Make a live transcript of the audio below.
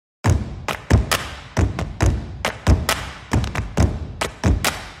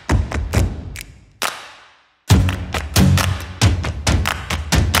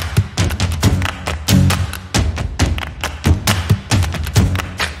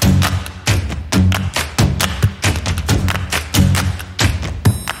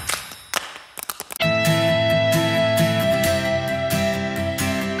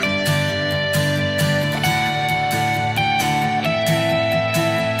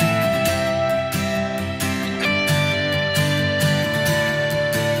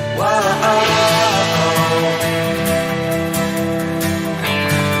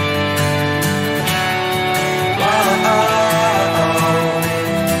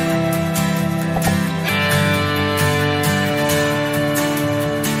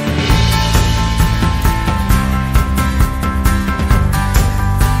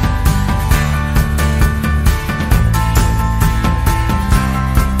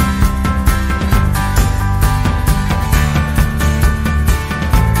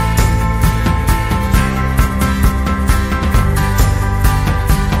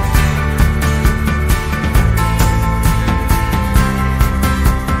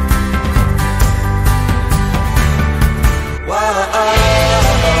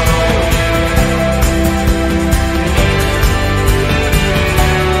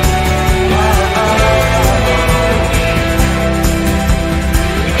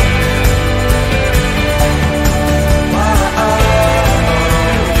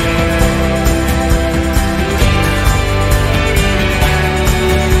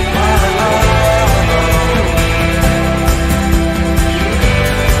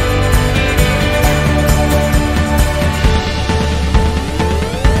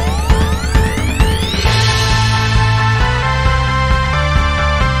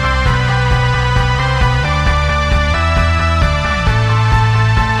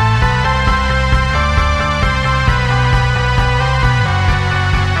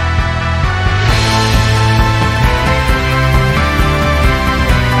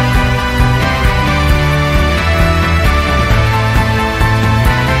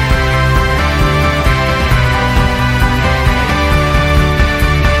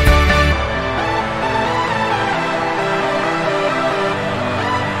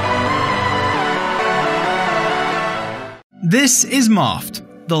This is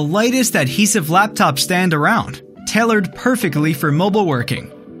Moft, the lightest adhesive laptop stand around, tailored perfectly for mobile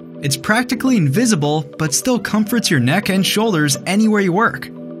working. It's practically invisible, but still comforts your neck and shoulders anywhere you work.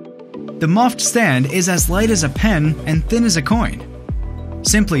 The Moft stand is as light as a pen and thin as a coin.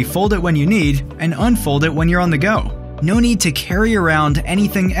 Simply fold it when you need and unfold it when you're on the go. No need to carry around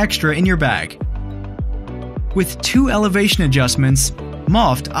anything extra in your bag. With 2 elevation adjustments,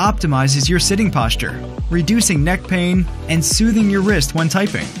 Moft optimizes your sitting posture, reducing neck pain and soothing your wrist when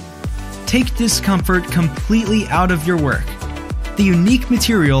typing. Take discomfort completely out of your work. The unique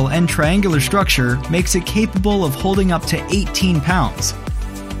material and triangular structure makes it capable of holding up to 18 pounds.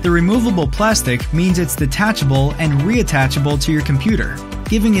 The removable plastic means it's detachable and reattachable to your computer,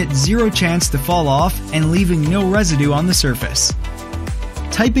 giving it zero chance to fall off and leaving no residue on the surface.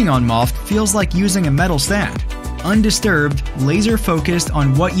 Typing on Moft feels like using a metal stand, undisturbed, laser-focused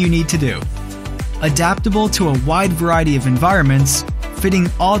on what you need to do. Adaptable to a wide variety of environments, fitting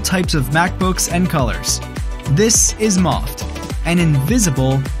all types of MacBooks and colors. This is Moft, an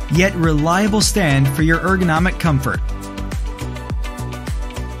invisible yet reliable stand for your ergonomic comfort.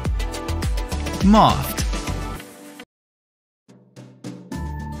 Moft.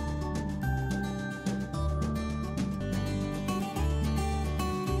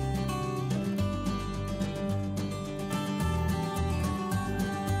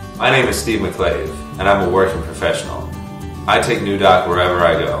 My name is Steve McClave, and I'm a working professional. I take New Dock wherever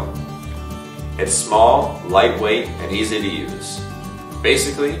I go. It's small, lightweight, and easy to use.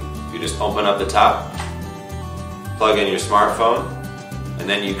 Basically, you just open up the top, plug in your smartphone, and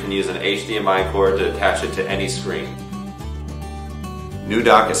then you can use an HDMI cord to attach it to any screen. New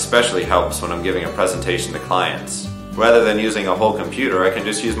Dock especially helps when I'm giving a presentation to clients. Rather than using a whole computer, I can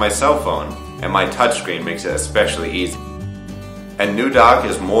just use my cell phone, and my touchscreen makes it especially easy. And New Dock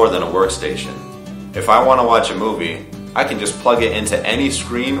is more than a workstation. If I want to watch a movie, I can just plug it into any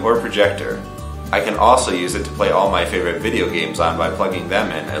screen or projector. I can also use it to play all my favorite video games on by plugging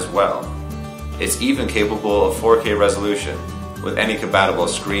them in as well. It's even capable of 4K resolution with any compatible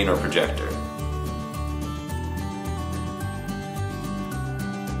screen or projector.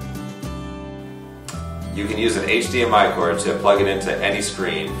 You can use an HDMI cord to plug it into any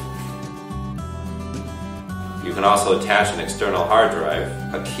screen. You can also attach an external hard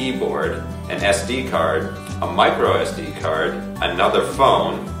drive, a keyboard, an SD card, a micro SD card, another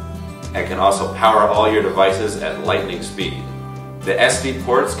phone, and can also power all your devices at lightning speed. The SD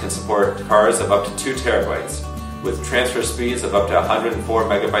ports can support cards of up to 2 terabytes, with transfer speeds of up to 104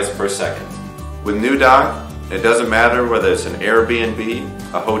 megabytes per second. With New Dock, it doesn't matter whether it's an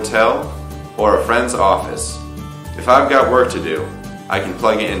Airbnb, a hotel, or a friend's office. If I've got work to do, I can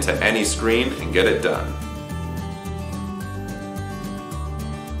plug it into any screen and get it done.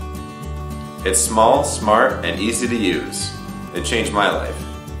 It's small, smart, and easy to use. It changed my life.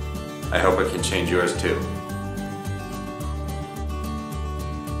 I hope it can change yours too.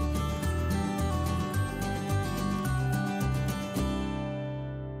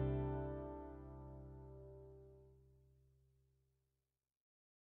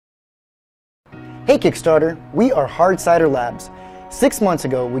 Hey Kickstarter, we are Hard Cider Labs. 6 months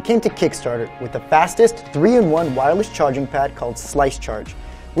ago, we came to Kickstarter with the fastest 3-in-1 wireless charging pad called Slice Charge.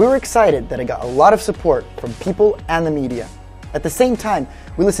 We were excited that it got a lot of support from people and the media. At the same time,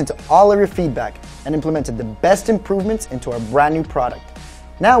 we listened to all of your feedback and implemented the best improvements into our brand new product.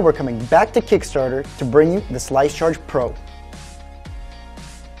 Now we're coming back to Kickstarter to bring you the Slice Charge Pro.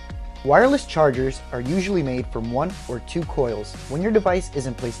 Wireless chargers are usually made from 1 or 2 coils. When your device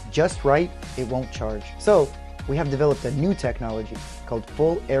isn't placed just right, it won't charge. So, we have developed a new technology called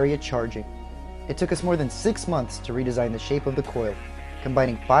full area charging. It took us more than 6 months to redesign the shape of the coil,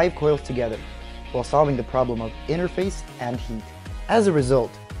 combining 5 coils together, while solving the problem of interface and heat. As a result,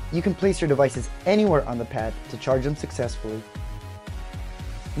 you can place your devices anywhere on the pad to charge them successfully.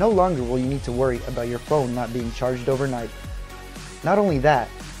 No longer will you need to worry about your phone not being charged overnight. Not only that,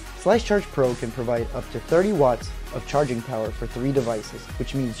 Slice Charge Pro can provide up to 30 watts of charging power for 3 devices,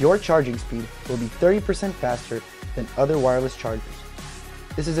 which means your charging speed will be 30% faster than other wireless chargers.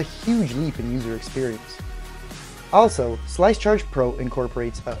 This is a huge leap in user experience. Also, Slice Charge Pro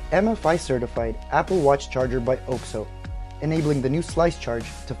incorporates a MFI certified Apple Watch charger by OXO, enabling the new Slice Charge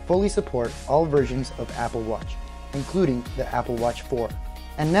to fully support all versions of Apple Watch, including the Apple Watch 4.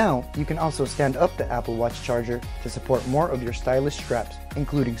 And now, you can also stand up the Apple Watch charger to support more of your stylish straps,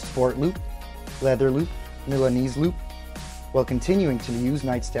 including Sport Loop, Leather Loop, Milanese Loop, while continuing to use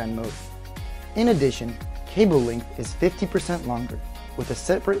nightstand mode. In addition, cable length is 50% longer, with a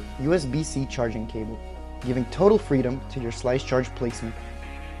separate USB-C charging cable, giving total freedom to your Slice Charge placement.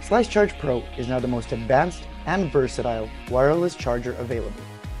 Slice Charge Pro is now the most advanced and versatile wireless charger available.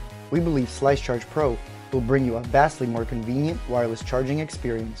 We believe Slice Charge Pro will bring you a vastly more convenient wireless charging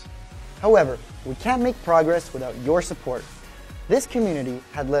experience. However, we can't make progress without your support. This community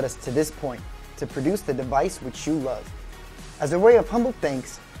had led us to this point, to produce the device which you love. As a way of humble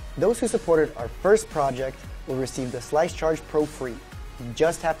thanks, those who supported our first project will receive the Slice Charge Pro free. You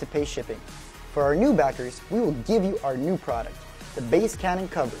just have to pay shipping. For our new backers, we will give you our new product, the base Canon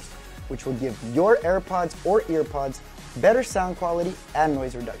covers, which will give your AirPods or EarPods better sound quality and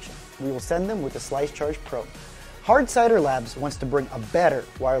noise reduction. We will send them with the Slice Charge Pro. Hard Cider Labs wants to bring a better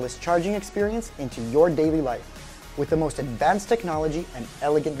wireless charging experience into your daily life with the most advanced technology and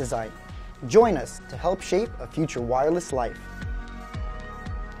elegant design. Join us to help shape a future wireless life.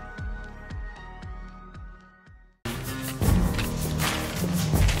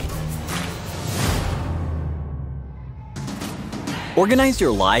 Organize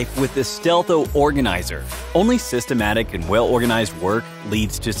your life with the Stealtho Organizer. Only systematic and well-organized work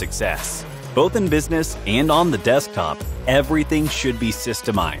leads to success. Both in business and on the desktop, everything should be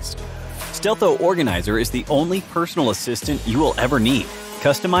systemized. Stealtho Organizer is the only personal assistant you will ever need.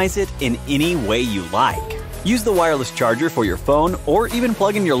 Customize it in any way you like. Use the wireless charger for your phone or even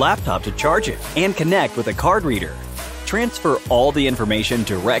plug in your laptop to charge it and connect with a card reader. Transfer all the information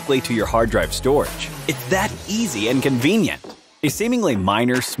directly to your hard drive storage. It's that easy and convenient. A seemingly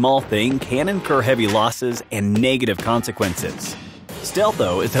minor, small thing can incur heavy losses and negative consequences.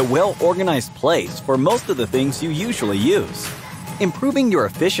 Stealtho is a well-organized place for most of the things you usually use. Improving your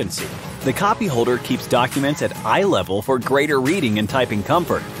efficiency, the copy holder keeps documents at eye level for greater reading and typing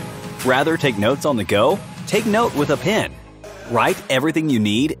comfort. Rather take notes on the go? Take note with a pen. Write everything you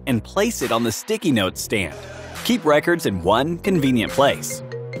need and place it on the sticky notes stand. Keep records in one convenient place.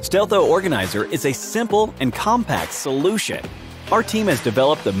 Stealtho Organizer is a simple and compact solution. Our team has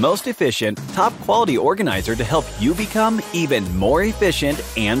developed the most efficient, top-quality organizer to help you become even more efficient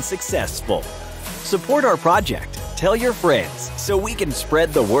and successful. Support our project. Tell your friends so we can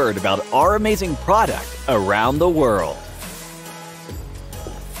spread the word about our amazing product around the world.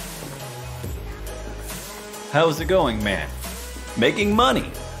 How's it going, man? Making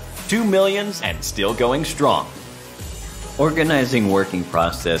money. 2 million and still going strong. Organizing working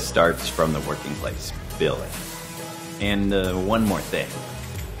process starts from the working place. Billing. And one more thing.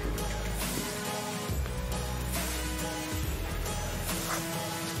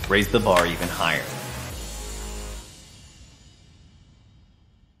 Raise the bar even higher.